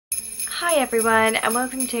Hi everyone and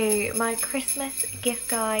welcome to my Christmas gift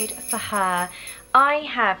guide for her. I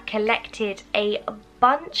have collected a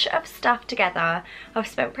bunch of stuff together. I've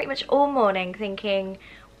spent pretty much all morning thinking,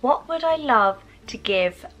 what would I love to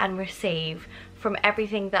give and receive from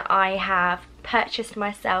everything that I have purchased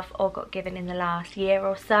myself or got given in the last year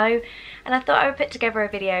or so. And I thought I would put together a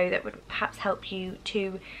video that would perhaps help you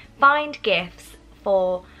to find gifts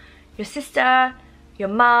for your sister, your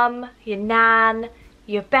mum, your nan,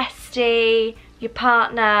 your bestie, your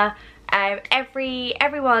partner,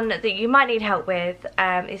 everyone that you might need help with.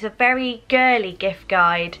 It's a very girly gift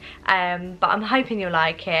guide, but I'm hoping you'll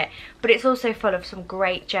like it. But it's also full of some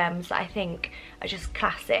great gems that I think are just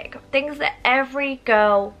classic, things that every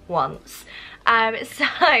girl wants.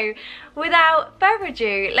 So without further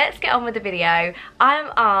ado, let's get on with the video.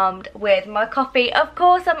 I'm armed with my coffee. Of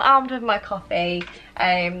course I'm armed with my coffee.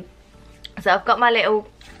 So I've got my little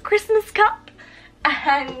Christmas cup,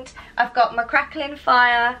 and I've got my crackling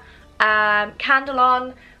fire candle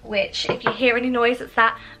on, which if you hear any noise, it's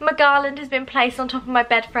that. My garland has been placed on top of my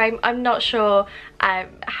bed frame. I'm not sure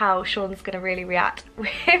how Sean's going to really react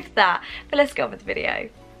with that, but let's go on with the video.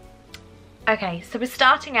 Okay, so we're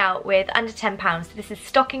starting out with under £10. So this is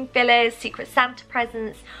stocking fillers, Secret Santa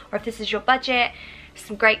presents, or if this is your budget,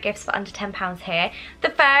 some great gifts for under £10 here.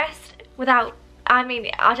 The first,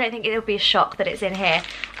 I don't think it'll be a shock that it's in here,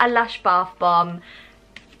 a Lush bath bomb.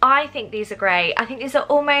 I think these are great. I think these are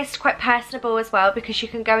almost quite personable as well, because you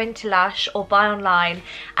can go into Lush or buy online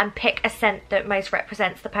and pick a scent that most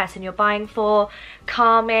represents the person you're buying for.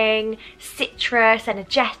 Calming, citrus,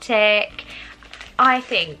 energetic. I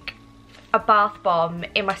think a bath bomb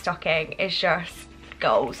in my stocking is just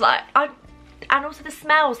goals. And also the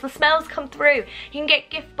smells come through. You can get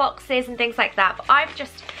gift boxes and things like that, but I've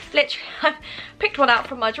just literally picked one out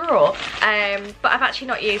from my drawer, but I've actually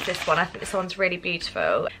not used this one. I think this one's really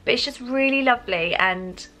beautiful, but it's just really lovely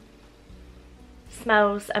and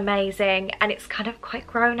smells amazing, and it's kind of quite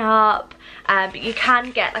grown up. But you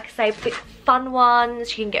can get, like I say, big fun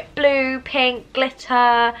ones. You can get blue, pink,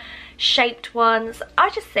 glitter shaped ones. I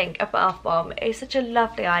just think a bath bomb is such a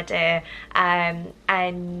lovely idea,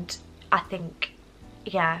 and I think,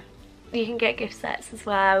 yeah, you can get gift sets as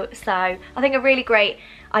well. So I think a really great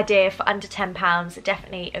idea for under £10,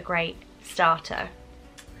 definitely a great starter.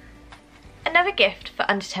 Another gift for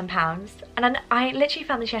under £10, and I literally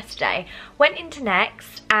found this yesterday. Went into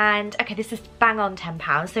Next, and okay, this is bang on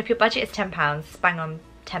 £10. So if your budget is £10, bang on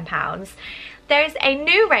 £10. There's a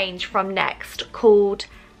new range from Next called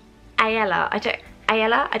Aela. I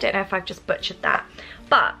don't know if I've just butchered that,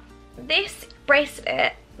 but this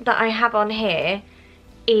bracelet that I have on here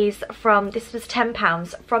is from, this was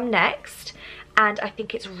 £10 from Next, and I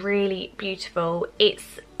think it's really beautiful.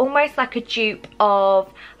 It's almost like a dupe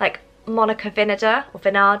of like Monica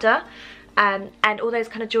Vinader, and all those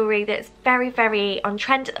kind of jewellery that's very, very on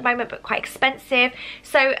trend at the moment, but quite expensive.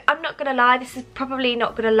 So I'm not gonna lie, this is probably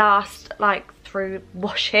not gonna last like through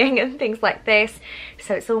washing and things like this.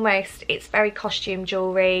 So it's very costume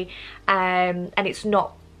jewellery, and it's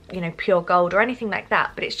not, you know, pure gold or anything like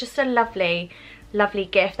that, but it's just a lovely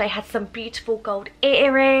gift. They had some beautiful gold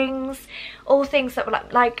earrings, all things that were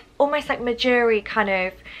like almost like Mercier kind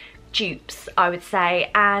of dupes, I would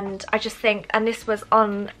say. And I just think, and this was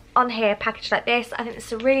on here packaged like this, I think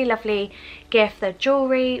it's a really lovely gift. The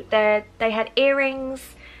jewellery, they had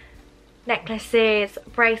earrings, necklaces,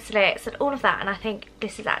 bracelets and all of that, and I think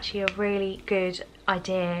this is actually a really good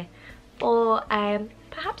idea for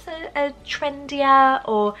perhaps a trendier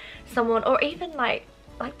or someone, or even like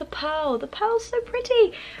the pearl. The pearl's so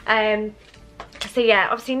pretty. So yeah,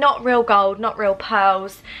 obviously not real gold, not real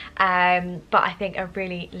pearls, but I think a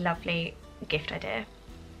really lovely gift idea.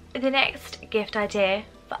 The next gift idea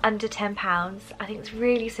for under £10, I think it's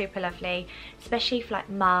really super lovely, especially for like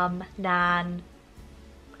mum, nan,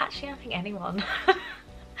 actually I think anyone.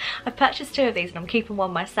 I've purchased 2 of these and I'm keeping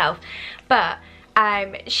one myself, but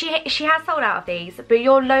she has sold out of these, but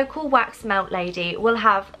your local wax melt lady will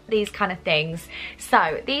have these kind of things.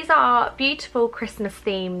 So these are beautiful Christmas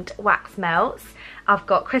themed wax melts. I've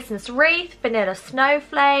got Christmas wreath, vanilla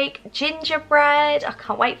snowflake, gingerbread, I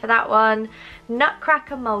can't wait for that one,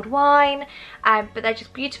 nutcracker mulled wine, but they're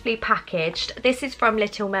just beautifully packaged. This is from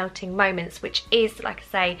Little Melting Moments, which is, like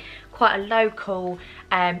I say, quite a local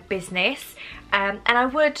business, and I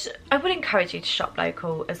would encourage you to shop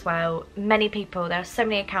local as well. Many people, there are so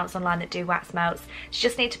many accounts online that do wax melts. You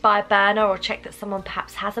just need to buy a burner or check that someone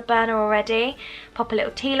perhaps has a burner already. Pop a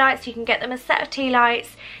little tea light, so you can get them a set of tea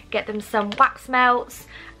lights, get them some wax melts,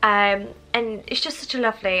 and it's just such a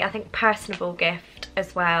lovely, I think, personable gift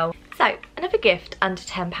as well. So another gift under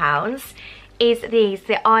 £10 is these,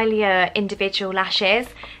 the Eylure individual lashes.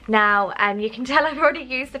 Now, you can tell I've already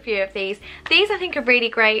used a few of these. These I think are really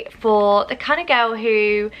great for the kind of girl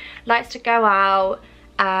who likes to go out,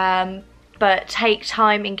 but take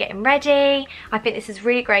time in getting ready. I think this is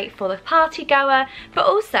really great for the party goer, but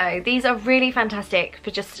also these are really fantastic for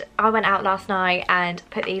just, I went out last night and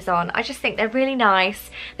put these on. I just think they're really nice.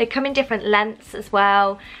 They come in different lengths as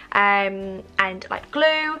well, and like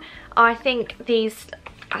glue. I think these,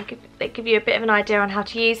 they give you a bit of an idea on how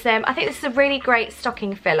to use them. I think this is a really great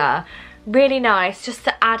stocking filler. Really nice just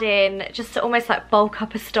to add in, just to almost like bulk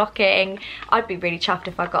up a stocking. I'd be really chuffed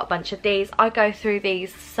if I got a bunch of these. I go through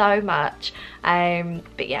these so much,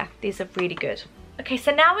 but yeah, these are really good. Okay,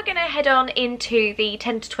 so now we're gonna head on into the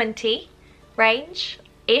 10 to 20 range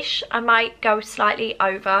ish. I might go slightly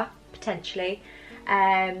over potentially.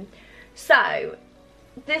 So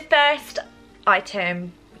the first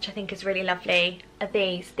item, which I think is really lovely, are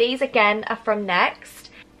these. These again are from Next.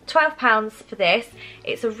 £12 for this.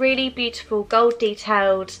 It's a really beautiful gold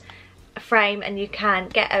detailed frame, and you can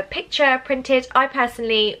get a picture printed. I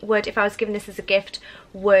personally would, if I was given this as a gift,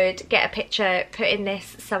 would get a picture put in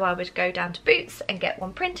this, so I would go down to Boots and get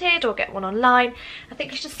one printed or get one online. I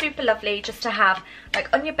think it's just super lovely just to have like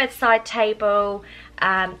on your bedside table.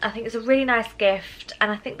 I think it's a really nice gift,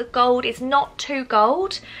 and I think the gold is not too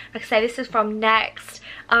gold. Like I say, this is from Next.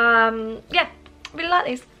 Yeah, really like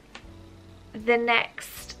these. The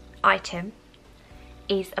next item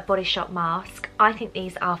is a Body Shop mask. I think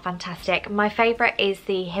these are fantastic. My favourite is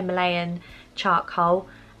the Himalayan charcoal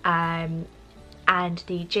and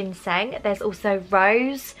the ginseng. There's also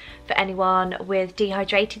rose for anyone with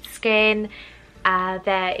dehydrated skin.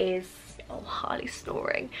 There is, oh, Harley's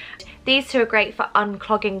snoring. These two are great for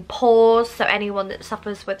unclogging pores, so anyone that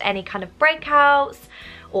suffers with any kind of breakouts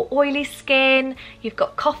or oily skin. You've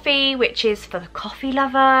got coffee, which is for the coffee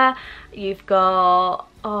lover. You've got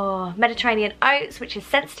Mediterranean oats, which is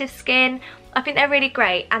sensitive skin. I think they're really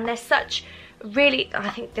great, and they're such really, I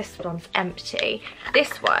think this one's empty.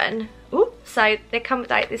 This one, ooh, so they come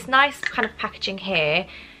with like this nice kind of packaging here,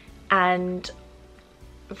 and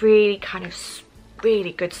really kind of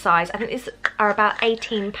really good size. I think these are about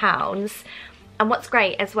 £18. And what's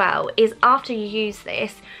great as well is after you use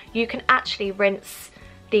this, you can actually rinse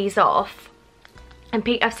these off. And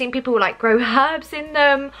I've seen people like grow herbs in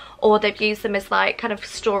them, or they've used them as like kind of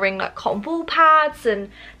storing like cotton wool pads and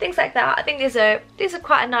things like that. I think these are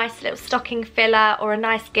quite a nice little stocking filler or a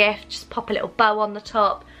nice gift. Just pop a little bow on the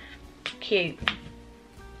top. Cute.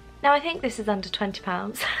 Now I think this is under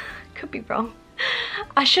 £20. Could be wrong.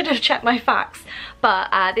 I should have checked my facts, but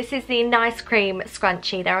this is the Nice Cream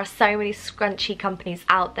Scrunchie. There are so many scrunchie companies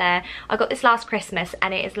out there. I got this last Christmas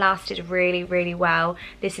and it has lasted really, really well.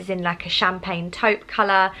 This is in like a champagne taupe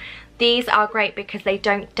colour. These are great because they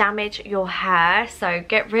don't damage your hair, so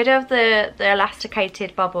get rid of the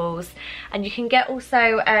elasticated bubbles. And you can get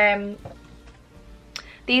also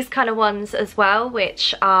these kind of ones as well,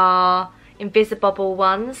 which are Invisibubble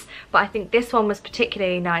ones, but I think this one was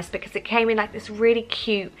particularly nice because it came in like this really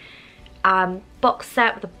cute box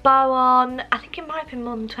set with a bow on. I think it might have been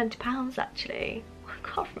more than £20 actually. I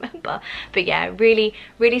can't remember, but yeah, really,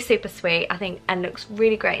 really super sweet, I think, and looks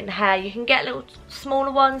really great in the hair. You can get little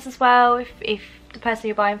smaller ones as well if the person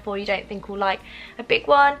you're buying for you don't think will like a big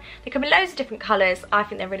one. They come in loads of different colours. I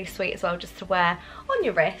think they're really sweet as well, just to wear on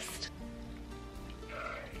your wrist.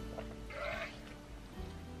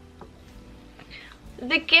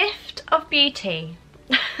 The Gift of Beauty.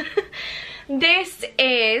 This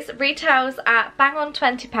retails at bang on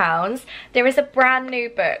 £20. There is a brand new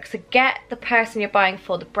book, so get the person you're buying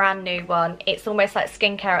for the brand new one. It's almost like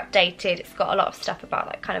skincare updated. It's got a lot of stuff about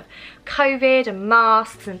like kind of COVID and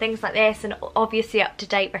masks and things like this, and obviously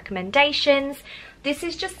up-to-date recommendations. This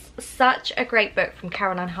is just such a great book from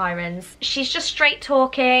Caroline Hirons. She's just straight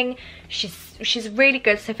talking. She's really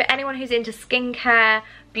good. So for anyone who's into skincare,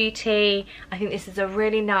 beauty, I think this is a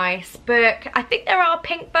really nice book. I think there are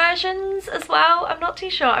pink versions as well. I'm not too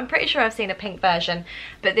sure. I'm pretty sure I've seen a pink version.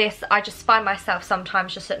 But this, I just find myself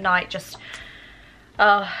sometimes just at night just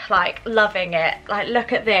like loving it. Like,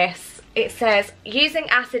 look at this. It says, using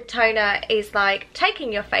acid toner is like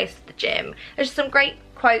taking your face to the gym. There's some great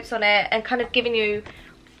quotes on it and kind of giving you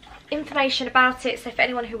information about it. So for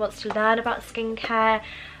anyone who wants to learn about skincare,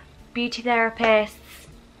 beauty therapists,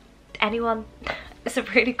 anyone, it's a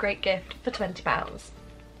really great gift for £20. I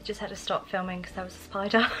just had to stop filming because there was a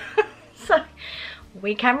spider. So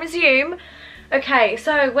we can resume. Okay,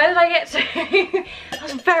 so where did I get to?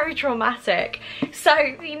 That's very traumatic.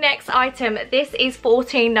 So the next item, this is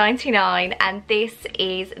 $14.99, and this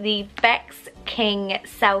is the Bex King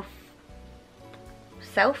Self-Love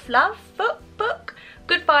Foot book.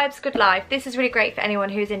 Good vibes, good life. This is really great for anyone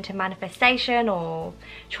who's into manifestation or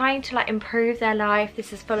trying to like improve their life.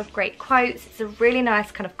 This is full of great quotes. It's a really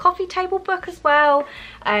nice kind of coffee table book as well.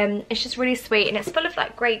 It's just really sweet, and it's full of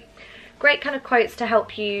like great kind of quotes to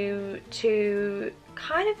help you to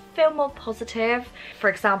kind of feel more positive. For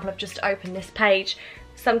example, I've just opened this page.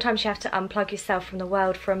 Sometimes you have to unplug yourself from the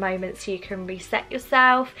world for a moment so you can reset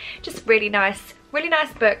yourself. Just really nice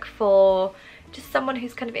book for just someone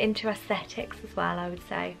who's kind of into aesthetics as well, I would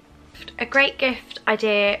say. A great gift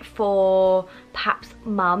idea for perhaps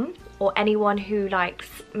mum or anyone who likes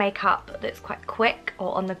makeup that's quite quick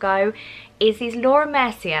or on the go is these Laura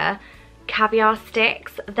Mercier Caviar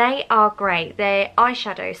sticks. They are great. They're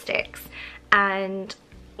eyeshadow sticks, and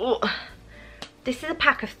this is a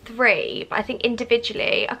pack of 3, but I think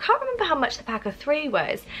individually, I can't remember how much the pack of 3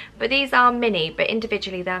 was, but these are mini, but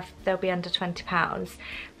individually they'll be under £20.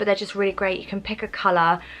 But they're just really great. You can pick a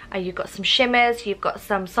colour. You've got some shimmers, you've got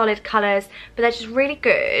some solid colours, but they're just really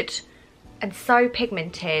good and so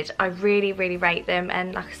pigmented. I really rate them,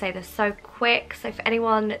 and like I say, they're so quick. So for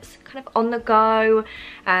anyone that's kind of on the go,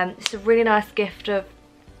 it's a really nice gift of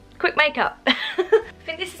quick makeup. I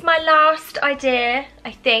think this is my last idea,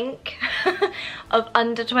 I think, of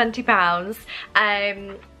under £20.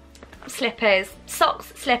 Slippers,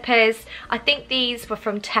 socks, slippers. I think these were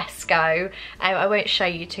from Tesco. I won't show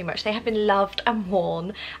you too much. They have been loved and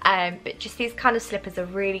worn, but just these kind of slippers are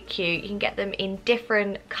really cute. You can get them in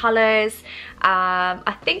different colours.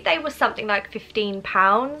 I think they were something like £15,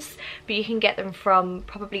 but you can get them from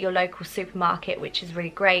probably your local supermarket, which is really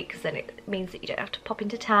great because then it means that you don't have to pop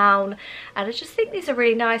into town. And I just think these are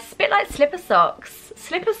really nice. A bit like slipper socks.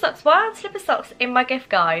 Slipper socks. Why aren't slipper socks in my gift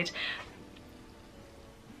guide?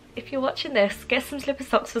 If you're watching this, get some slipper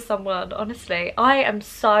socks for someone. Honestly, I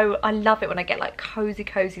love it when I get like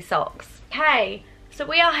cozy socks. Okay, so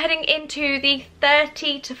we are heading into the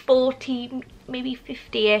 30 to 40, maybe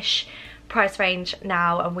 50-ish price range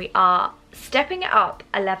now, and we are stepping it up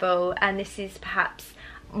a level, and this is perhaps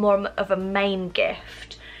more of a main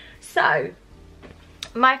gift. So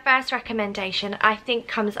my first recommendation, I think,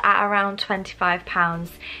 comes at around £25,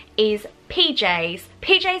 is PJs.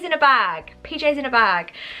 PJs in a bag. PJs in a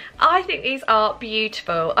bag. I think these are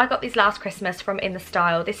beautiful. I got these last Christmas from In The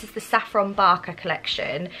Style. This is the Saffron Barker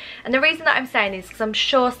collection. And the reason that I'm saying is because I'm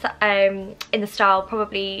sure In The Style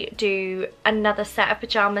probably do another set of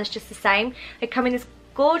pyjamas just the same. They come in this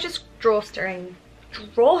gorgeous drawstring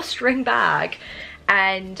bag,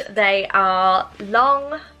 and they are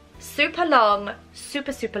long, super long,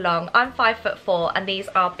 super long. I'm 5'4", and these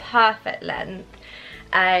are perfect length,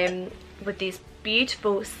 with these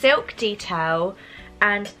beautiful silk detail,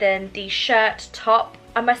 and then the shirt top.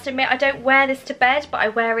 I must admit, I don't wear this to bed, but I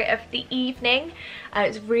wear it of the evening.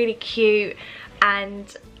 It's really cute,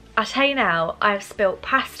 and I tell you now, I've spilt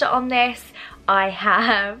pasta on this. I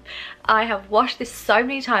have washed this so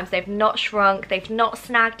many times. They've not shrunk, they've not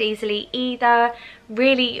snagged easily either.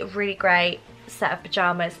 Really great set of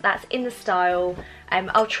pyjamas. That's In The Style.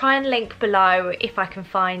 I'll try and link below if I can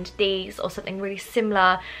find these or something really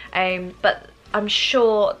similar, but I'm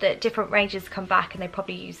sure that different ranges come back and they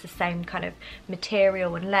probably use the same kind of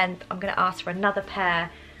material and length. I'm going to ask for another pair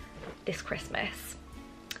this Christmas.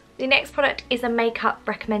 The next product is a makeup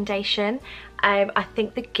recommendation. I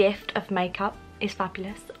think the gift of makeup is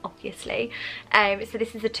fabulous, obviously. So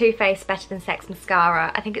this is a Too Faced Better Than Sex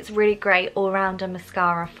mascara. I think it's really great all-rounder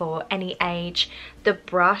mascara for any age. The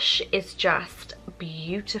brush is just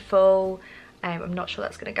beautiful. I'm not sure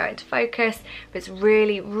that's going to go into focus, but it's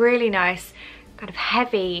really nice, kind of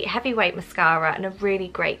heavyweight mascara, and a really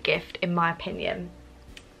great gift in my opinion.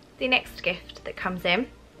 The next gift that comes in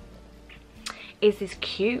is this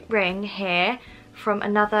cute ring here from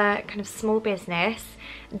another kind of small business.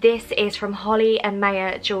 This is from Holly and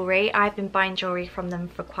Maya Jewellery. I've been buying jewellery from them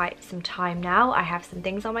for quite some time now. I have some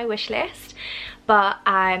things on my wish list, but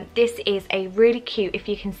this is a really cute, if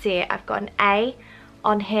you can see it, I've got an A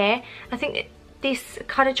on here. I think this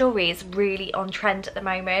kind of jewellery is really on trend at the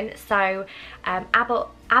moment. So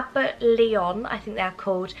Abbott Leon, I think they're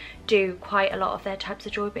called, do quite a lot of their types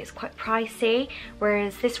of jewellery, but it's quite pricey,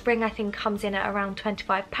 whereas this ring I think comes in at around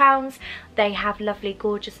 £25. They have lovely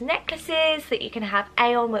gorgeous necklaces that you can have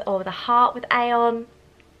A on with, or with a heart with A on.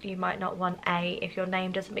 You might not want A if your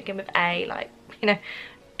name doesn't begin with A, like, you know,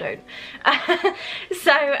 don't.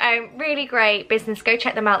 So really great business. Go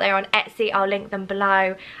check them out. They're on Etsy. I'll link them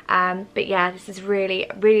below. But yeah, this is really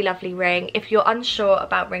lovely ring. If you're unsure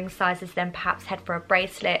about ring sizes, then perhaps head for a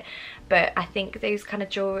bracelet. But I think those kind of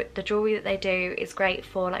the jewellery that they do is great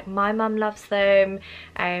for, like, my mum loves them.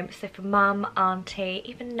 So for mum, auntie,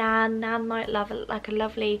 even Nan might love like a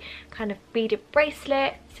lovely kind of beaded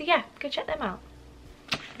bracelet. So yeah, go check them out.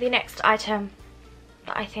 The next item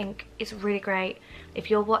that I think is really great, if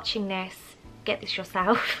you're watching this, get this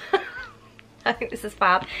yourself. I think this is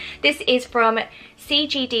fab. This is from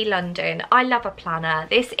CGD London. I love a planner.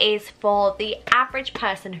 This is for the average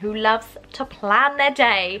person who loves to plan their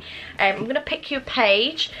day. I'm going to pick you a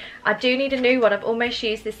page. I do need a new one. I've almost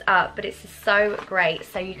used this up, but it's so great.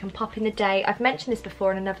 So you can pop in the day. I've mentioned this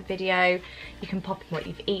before in another video. You can pop in what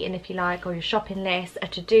you've eaten if you like, or your shopping list, a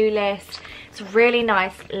to-do list. It's a really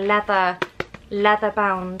nice leather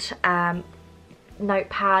bound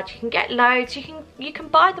notepad. You can get loads. You can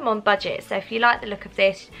buy them on budget, so if you like the look of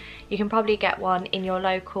this, you can probably get one in your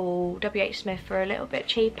local WH Smith for a little bit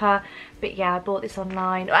cheaper. But yeah, I bought this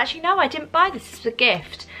online. Well, actually no, I didn't buy this. This was a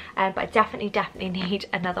gift, but I definitely need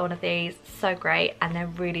another one of these. So great, and they're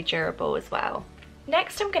really durable as well.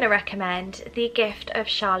 Next, I'm going to recommend the gift of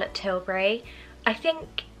Charlotte Tilbury. I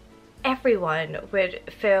think everyone would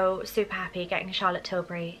feel super happy getting a Charlotte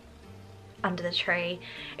Tilbury under the tree.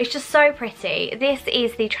 It's just so pretty. This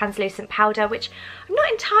is the translucent powder, which I'm not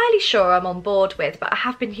entirely sure I'm on board with, but I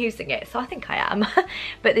have been using it, so I think I am.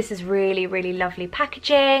 But this is really lovely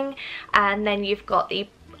packaging. And then you've got the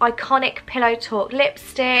iconic Pillow Talk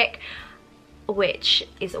lipstick, which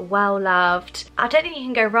is well loved. I don't think you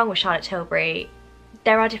can go wrong with Charlotte Tilbury.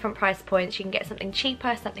 There are different price points. You can get something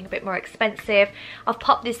cheaper, something a bit more expensive. I've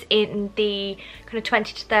popped this in the kind of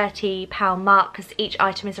 £20 to £30 mark because each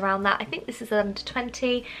item is around that. I think this is under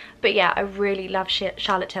 20, but yeah, I really love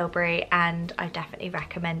Charlotte Tilbury, and I definitely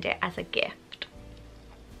recommend it as a gift.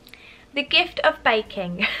 The gift of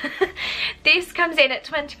baking. This comes in at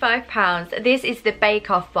 £25. This is the Bake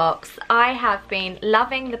Off box. I have been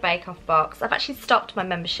loving the Bake Off box. I've actually stopped my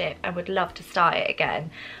membership and would love to start it again.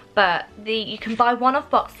 But you can buy one-off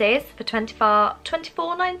boxes for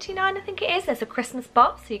 $24.99, I think it is. There's a Christmas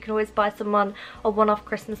box, so you can always buy someone a one-off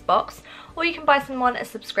Christmas box. Or you can buy someone a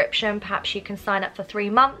subscription. Perhaps you can sign up for 3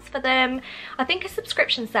 months for them. I think a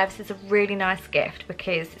subscription service is a really nice gift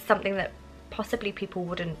because it's something that possibly people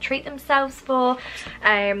wouldn't treat themselves for.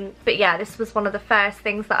 But yeah, this was one of the first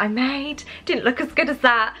things that I made. Didn't look as good as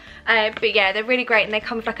that, but yeah, they're really great, and they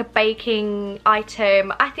come with like a baking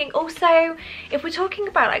item. I think also, if we're talking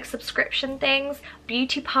about like subscription things,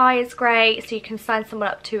 Beauty Pie is great, so you can sign someone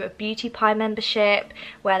up to a Beauty Pie membership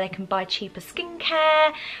where they can buy cheaper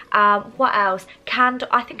skincare. What else?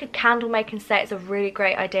 I think a candle making set is a really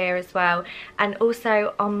great idea as well. And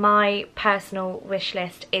also on my personal wish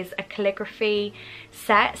list is a calligraphy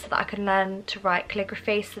set, so that I can learn to write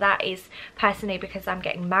calligraphy. So that is personally because I'm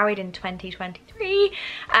getting married in 2023.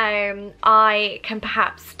 I can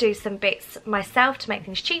perhaps do some bits myself to make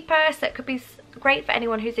things cheaper, so it could be great for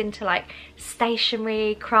anyone who's into like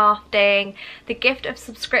stationery, crafting. The gift of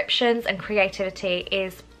subscriptions and creativity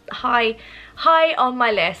is high on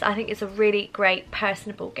my list. I think it's a really great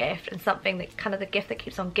personable gift, and something that's kind of the gift that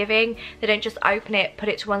keeps on giving. They don't just open it, put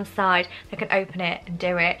it to one side, they can open it and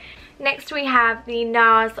do it. Next we have the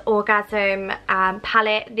Nars Orgasm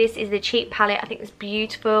palette. This is the cheap palette. I think it's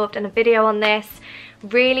beautiful. I've done a video on this.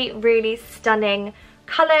 Really stunning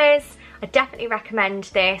colours. I definitely recommend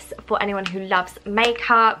this for anyone who loves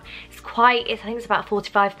makeup. I think it's about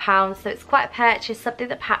 £45, so it's quite a purchase, something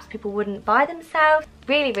that perhaps people wouldn't buy themselves.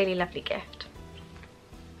 Really lovely gift.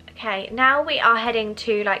 Okay, now we are heading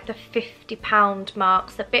to like the £50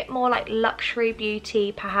 marks, a bit more like luxury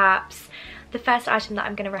beauty perhaps. The first item that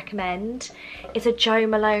I'm going to recommend is a Jo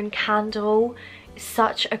Malone candle. It's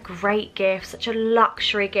such a great gift, such a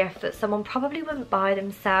luxury gift that someone probably wouldn't buy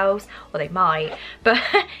themselves, or they might, but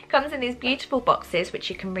it comes in these beautiful boxes which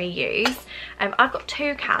you can reuse. I've got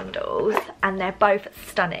 2 candles and they're both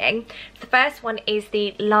stunning. The first one is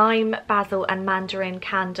the Lime, Basil and Mandarin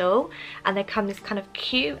candle, and they come this kind of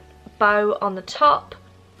cute bow on the top,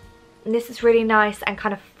 and this is really nice and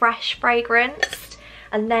kind of fresh fragrance.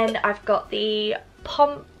 And then I've got the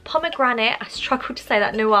pomegranate, I struggle to say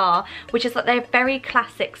that, noir, which is like their very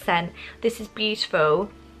classic scent. This is beautiful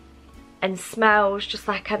and smells just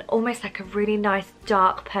like almost like a really nice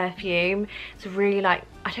dark perfume. It's really like,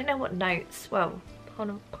 I don't know what notes, well,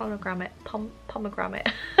 pomegranate.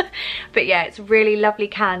 But yeah, it's a really lovely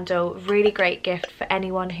candle, really great gift for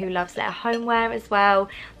anyone who loves their homeware as well.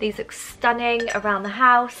 These look stunning around the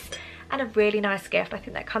house. and a really nice gift. I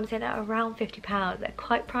think that comes in at around £50. They're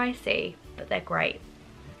quite pricey, but they're great.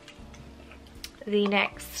 The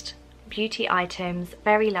next beauty items,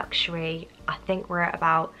 very luxury. I think we're at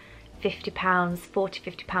about £50,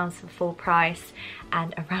 £40–50 for full price,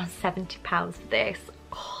 and around £70 for this.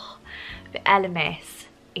 Oh, but Elemis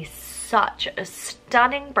is such a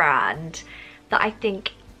stunning brand that I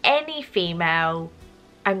think any female,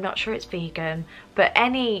 I'm not sure it's vegan, but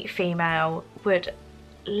any female would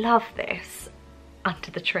love this under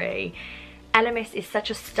the tree. Elemis is such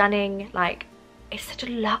a stunning, like, it's such a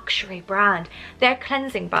luxury brand. Their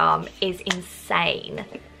cleansing balm is insane.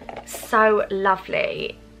 So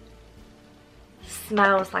lovely.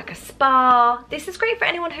 Smells like a spa. This is great for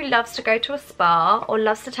anyone who loves to go to a spa or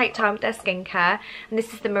loves to take time with their skincare. And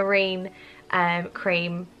this is the marine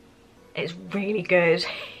cream. It's really good.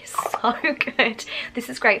 It's so good. This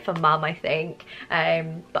is great for mum, I think.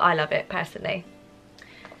 But I love it personally.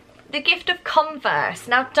 The gift of Converse.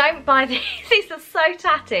 Now, don't buy these. These are so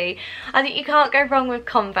tatty. I think you can't go wrong with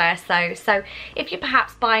Converse though. So if you're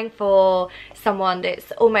perhaps buying for someone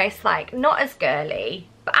that's almost like not as girly,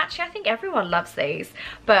 but actually I think everyone loves these,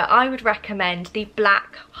 but I would recommend the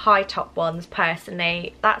black high top ones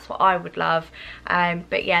personally. That's what I would love.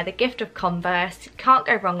 But yeah, the gift of Converse. You can't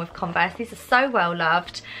go wrong with Converse. These are so well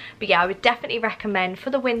loved. But yeah, I would definitely recommend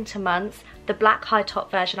for the winter months the black high top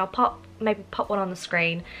version. I'll maybe pop one on the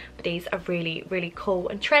screen, but these are really, really cool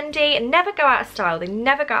and trendy and never go out of style. They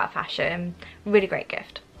never go out of fashion. Really great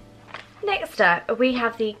gift. Next up, we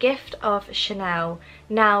have the gift of Chanel.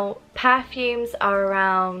 Now, perfumes are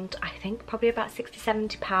around, I think, probably about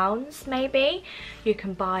 £60–70 maybe. You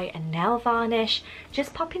can buy a nail varnish.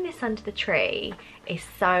 Just popping this under the tree is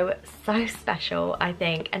so special, I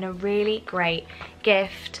think, and a really great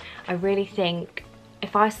gift. I really think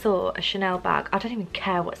if I saw a Chanel bag, I don't even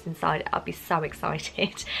care what's inside it, I'd be so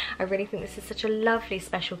excited. I really think this is such a lovely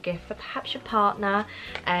special gift for perhaps your partner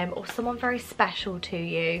or someone very special to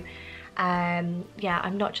you. Yeah,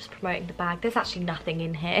 I'm not just promoting the bag. There's actually nothing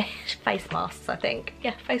in here. Face masks, I think.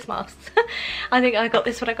 Yeah, face masks. I think I got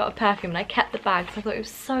this when I got a perfume and I kept the bag because I thought it was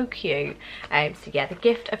so cute. So yeah, the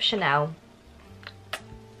gift of Chanel.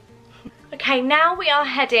 Okay, now we are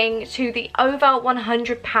heading to the over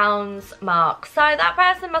 £100 mark. So that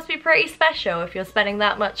person must be pretty special if you're spending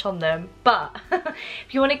that much on them. But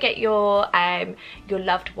if you want to get your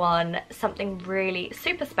loved one something really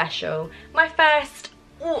super special, my first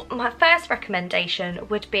recommendation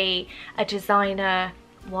would be a designer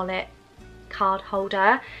wallet card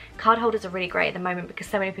holder. Card holders are really great at the moment because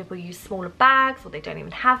so many people use smaller bags or they don't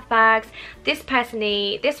even have bags. This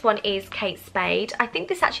one is Kate Spade. I think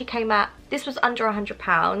this actually this was under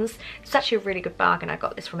 £100. It's actually a really good bargain. I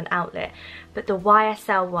got this from an outlet. But the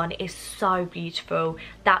YSL one is so beautiful.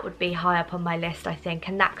 That would be high up on my list, I think,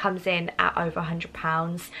 and that comes in at over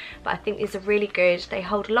 £100. But I think these are really good. They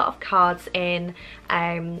hold a lot of cards in,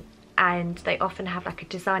 and they often have like a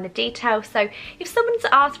designer detail. So if someone's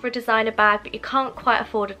asked for a designer bag but you can't quite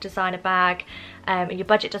afford a designer bag and your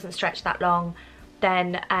budget doesn't stretch that long,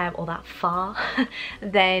 then or that far,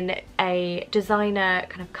 then a designer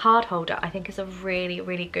kind of card holder I think is a really,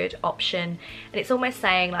 really good option. And it's almost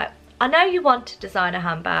saying like, I know you want a designer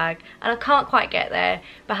handbag and I can't quite get there,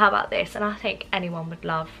 but how about this? And I think anyone would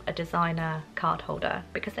love a designer card holder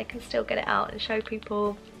because they can still get it out and show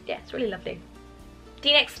people. Yeah, it's really lovely.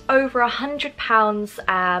 The next over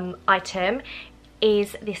 £100 item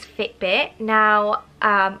is this Fitbit. Now,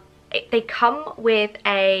 they come with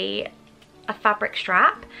a fabric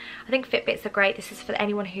strap. I think Fitbits are great. This is for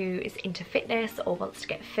anyone who is into fitness or wants to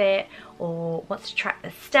get fit or wants to track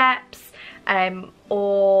their steps.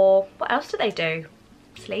 Or what else do they do?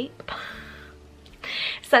 Sleep.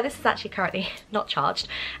 So this is actually currently not charged,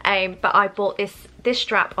 but I bought this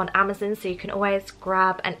strap on Amazon, so you can always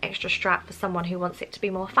grab an extra strap for someone who wants it to be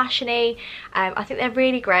more fashiony. I think they're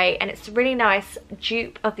really great, and it's a really nice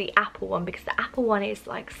dupe of the Apple one because the Apple one is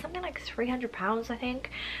like something like £300 I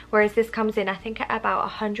think, whereas this comes in I think at about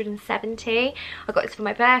 170. I got this for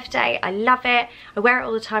my birthday. I love it. I wear it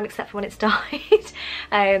all the time except for when it's dyed.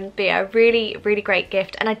 But yeah, really, really great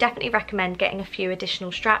gift, and I definitely recommend getting a few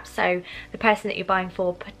additional straps so the person that you're buying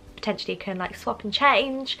for potentially can like swap and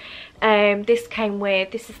change. This came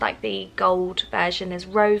with, this is like the gold version. There's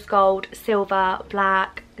rose gold, silver,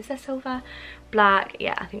 black. Is there silver? Black.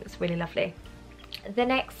 Yeah, I think it's really lovely. The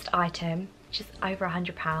next item, which is over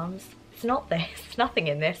 £100, it's not this, nothing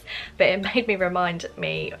in this, but it made me remind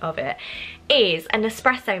me of it, is a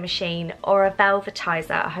Nespresso machine or a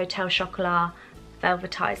Velvetiser, a Hotel Chocolat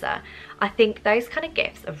Velvetiser. I think those kind of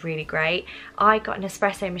gifts are really great. I got an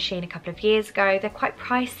Nespresso Machine a couple of years ago. They're quite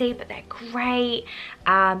pricey, but they're great.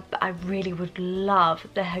 But I really would love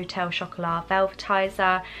the Hotel Chocolat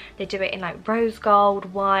Velvetiser. They do it in like rose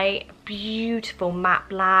gold, white, beautiful matte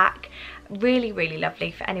black. Really, really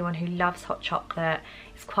lovely for anyone who loves hot chocolate.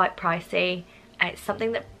 It's quite pricey. It's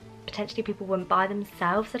something that potentially people wouldn't buy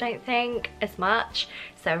themselves, I don't think, as much.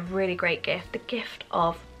 So a really great gift. The gift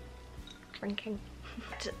of drinking.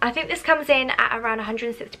 I think this comes in at around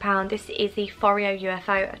 £160. This is the Foreo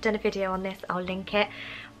UFO. I've done a video on this, I'll link it.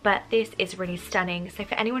 But this is really stunning. So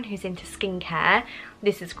for anyone who's into skincare,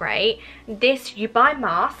 this is great. This, you buy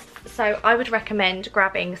masks, so I would recommend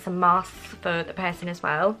grabbing some masks for the person as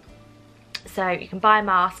well. So you can buy a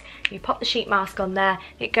mask, you pop the sheet mask on there,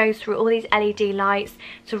 it goes through all these LED lights.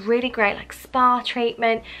 It's a really great like spa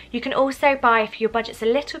treatment. You can also buy, if your budget's a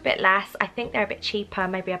little bit less, I think they're a bit cheaper,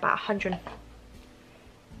 maybe about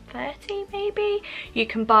 130 maybe. You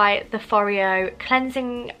can buy the Foreo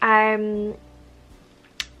cleansing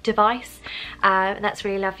device, and that's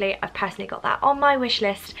really lovely. I've personally got that on my wish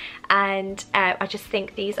list, and I just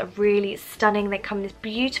think these are really stunning. They come in this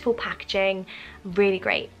beautiful packaging. Really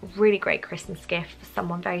great Christmas gift for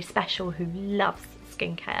someone very special who loves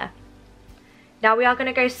skincare. Now we are going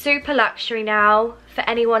to go super luxury now for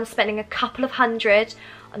anyone spending a couple of hundred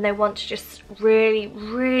and they want to just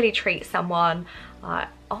really treat someone.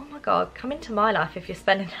 Oh my god, come into my life if you're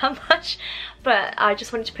spending that much. But I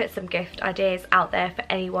just wanted to put some gift ideas out there for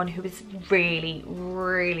anyone who is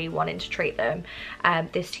really wanting to treat them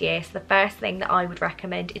this year. So the first thing that I would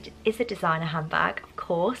recommend is a designer handbag, of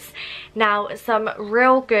course. Now some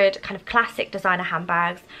real good kind of classic designer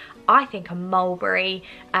handbags, I think, a Mulberry.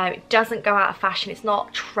 It doesn't go out of fashion, it's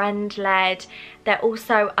not trend led. They're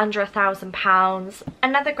also under £1,000.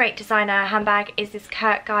 Another great designer handbag is this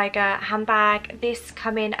Kurt Geiger handbag. This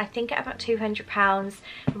come in, I think, at about £200.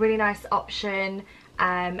 A really nice option,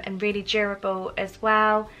 and really durable as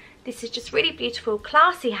well. This is just really beautiful,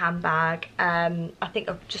 classy handbag. I think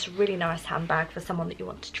just a really nice handbag for someone that you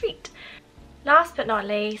want to treat. Last but not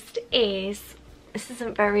least is, this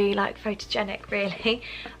isn't very like photogenic really,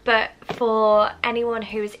 but for anyone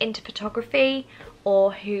who is into photography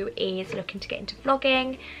or who is looking to get into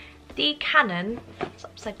vlogging, the Canon, it's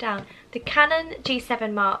upside down, the Canon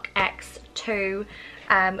G7 Mark X2,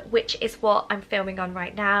 which is what I'm filming on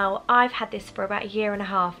right now. I've had this for about 1.5 years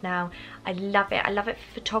now. I love it. I love it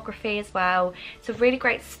for photography as well. It's a really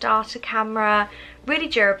great starter camera, really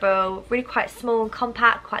durable, really quite small and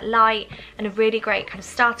compact, quite light, and a really great kind of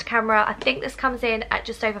starter camera. I think this comes in at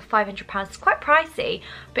just over £500. It's quite pricey,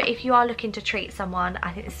 but if you are looking to treat someone,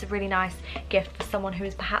 I think this is a really nice gift for someone who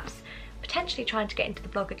is perhaps potentially trying to get into the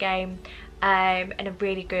vlogger game, and a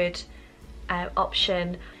really good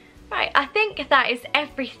option. Right, I think that is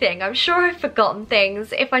everything. I'm sure I've forgotten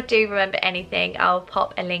things. If I do remember anything, I'll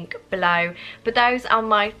pop a link below. But those are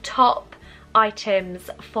my top items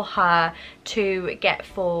for her to get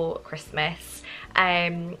for Christmas,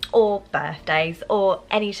 or birthdays, or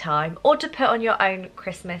any time, or to put on your own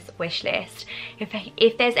Christmas wish list.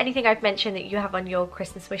 If there's anything I've mentioned that you have on your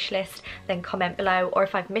Christmas wish list, then comment below, or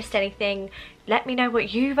if I've missed anything, let me know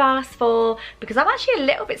what you've asked for, because I'm actually a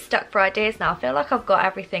little bit stuck for ideas now. I feel like I've got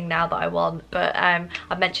everything now that I want, but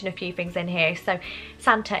I've mentioned a few things in here. So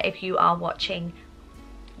Santa, if you are watching,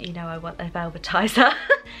 you know I want a Velvetiser.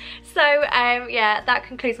 So yeah, that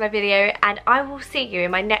concludes my video, and I will see you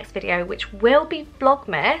in my next video, which will be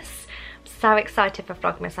Vlogmas. I'm so excited for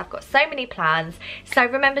Vlogmas. I've got so many plans. So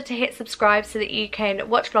remember to hit subscribe so that you can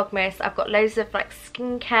watch Vlogmas. I've got loads of like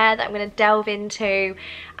skincare that I'm going to delve into,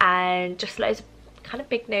 and just loads of kind of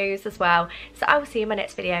big news as well. So I will see you in my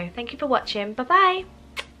next video. Thank you for watching. Bye bye.